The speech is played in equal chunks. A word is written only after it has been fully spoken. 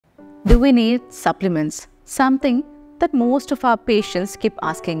we need supplements? Something that most of our patients keep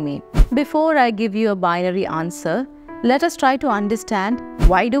asking me. Before I give you a binary answer, let us try to understand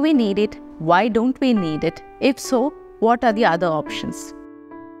why do we need it, why don't we need it? If so, what are the other options?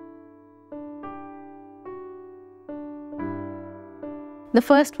 The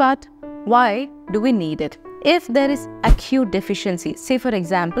first part, why do we need it? If there is acute deficiency, say for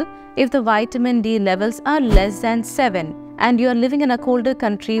example, if the vitamin D levels are less than 7 and you are living in a colder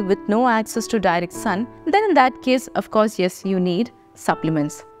country with no access to direct sun, then in that case, of course, yes, you need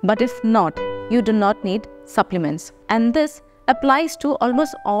supplements. But if not, you do not need supplements. And this applies to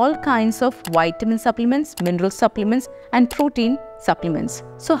almost all kinds of vitamin supplements, mineral supplements, and protein supplements.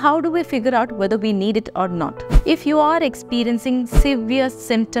 So how do we figure out whether we need it or not? If you are experiencing severe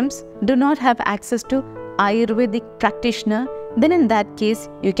symptoms, do not have access to Ayurvedic practitioner, then in that case,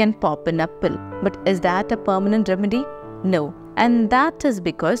 you can pop in a pill. But is that a permanent remedy? No. And that is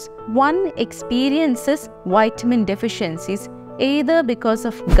because one experiences vitamin deficiencies either because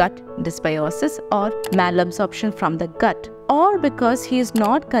of gut dysbiosis or malabsorption from the gut, or because he is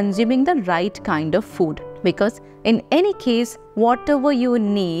not consuming the right kind of food. Because in any case, whatever you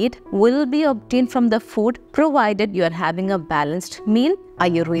need will be obtained from the food provided you are having a balanced meal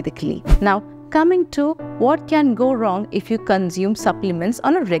Ayurvedically. Now, coming to what can go wrong if you consume supplements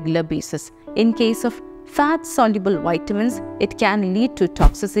on a regular basis. In case of fat-soluble vitamins, it can lead to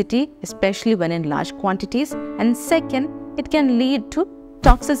toxicity, especially when in large quantities. And second, it can lead to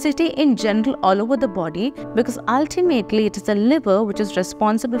toxicity in general all over the body, because ultimately it is the liver which is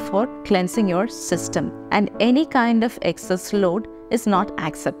responsible for cleansing your system, and any kind of excess load is not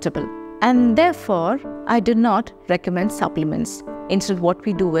acceptable. And therefore, I do not recommend supplements. Instead, what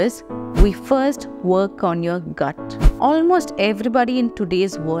we do is, we first work on your gut. Almost everybody in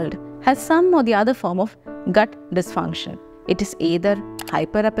today's world has some or the other form of gut dysfunction. It is either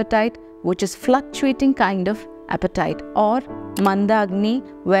hyperappetite, which is fluctuating kind of appetite, or mandagni,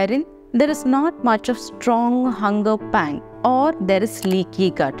 wherein there is not much of strong hunger pang, or there is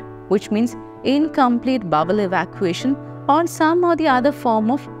leaky gut, which means incomplete bowel evacuation, or some or the other form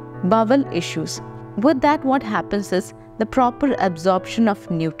of bowel issues. With that, what happens is the proper absorption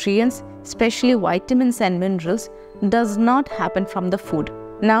of nutrients, especially vitamins and minerals, does not happen from the food.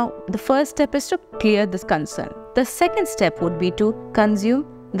 Now, the first step is to clear this concern. The second step would be to consume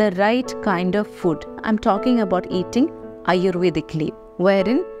the right kind of food. I'm talking about eating Ayurvedically,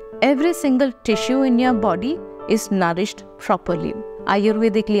 wherein every single tissue in your body is nourished properly.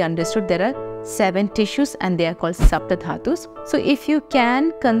 Ayurvedically understood, there are 7 tissues and they are called saptadhatus. So if you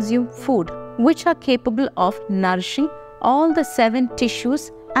can consume food which are capable of nourishing all the 7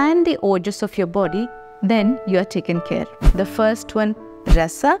 tissues and the organs of your body, then you are taken care. The first one,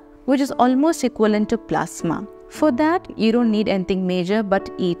 rasa, which is almost equivalent to plasma. For that, you don't need anything major but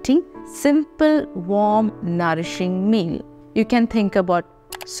eating simple, warm, nourishing meal. You can think about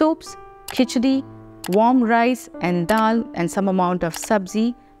soups, khichdi, warm rice and dal and some amount of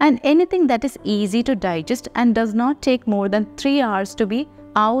sabzi, and anything that is easy to digest and does not take more than 3 hours to be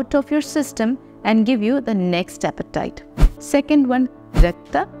out of your system and give you the next appetite. Second one,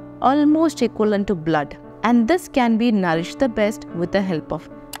 rakta, almost equivalent to blood. And this can be nourished the best with the help of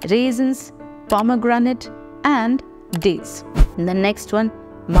raisins, pomegranate, and dates. The next one,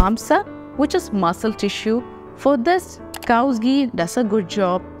 mamsa, which is muscle tissue. For this, cow's ghee does a good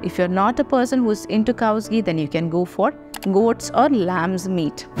job. If you're not a person who's into cow's ghee, then you can go for goat's or lamb's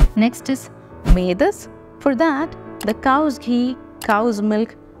meat. Next is medas. For that, the cow's ghee, cow's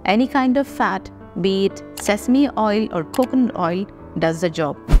milk, any kind of fat, be it sesame oil or coconut oil, does the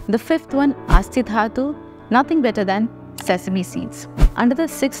job. The fifth one, astidhatu, nothing better than sesame seeds. Under the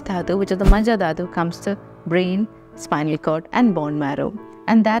sixth dhatu, which is the manja dhatu, comes the brain, spinal cord and bone marrow.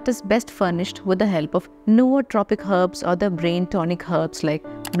 And that is best furnished with the help of nootropic herbs or the brain tonic herbs like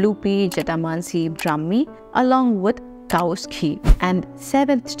blue pea, jatamansi, brahmi, along with cow's ghee. And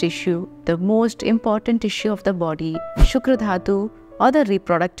seventh tissue, the most important tissue of the body, shukra dhatu or the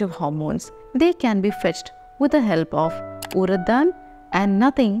reproductive hormones, they can be fetched with the help of urad dal and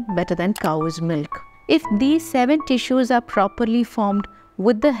nothing better than cow's milk. If these 7 tissues are properly formed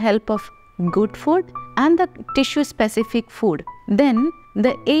with the help of good food and the tissue-specific food, then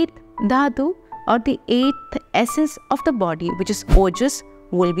the 8th dhatu or the 8th essence of the body, which is ojas,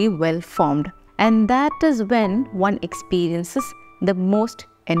 will be well formed. And that is when one experiences the most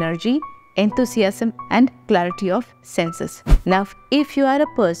energy, enthusiasm and clarity of senses. Now, if you are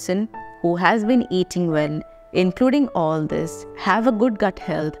a person who has been eating well, including all this, have a good gut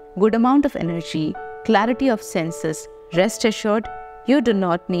health, good amount of energy, clarity of senses, rest assured, you do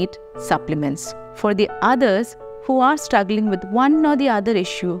not need supplements. For the others who are struggling with one or the other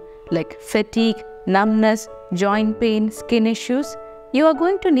issue, like fatigue, numbness, joint pain, skin issues, you are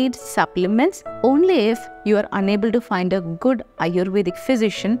going to need supplements only if you are unable to find a good Ayurvedic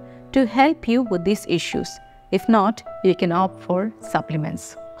physician to help you with these issues. If not, you can opt for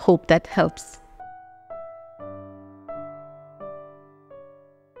supplements. Hope that helps.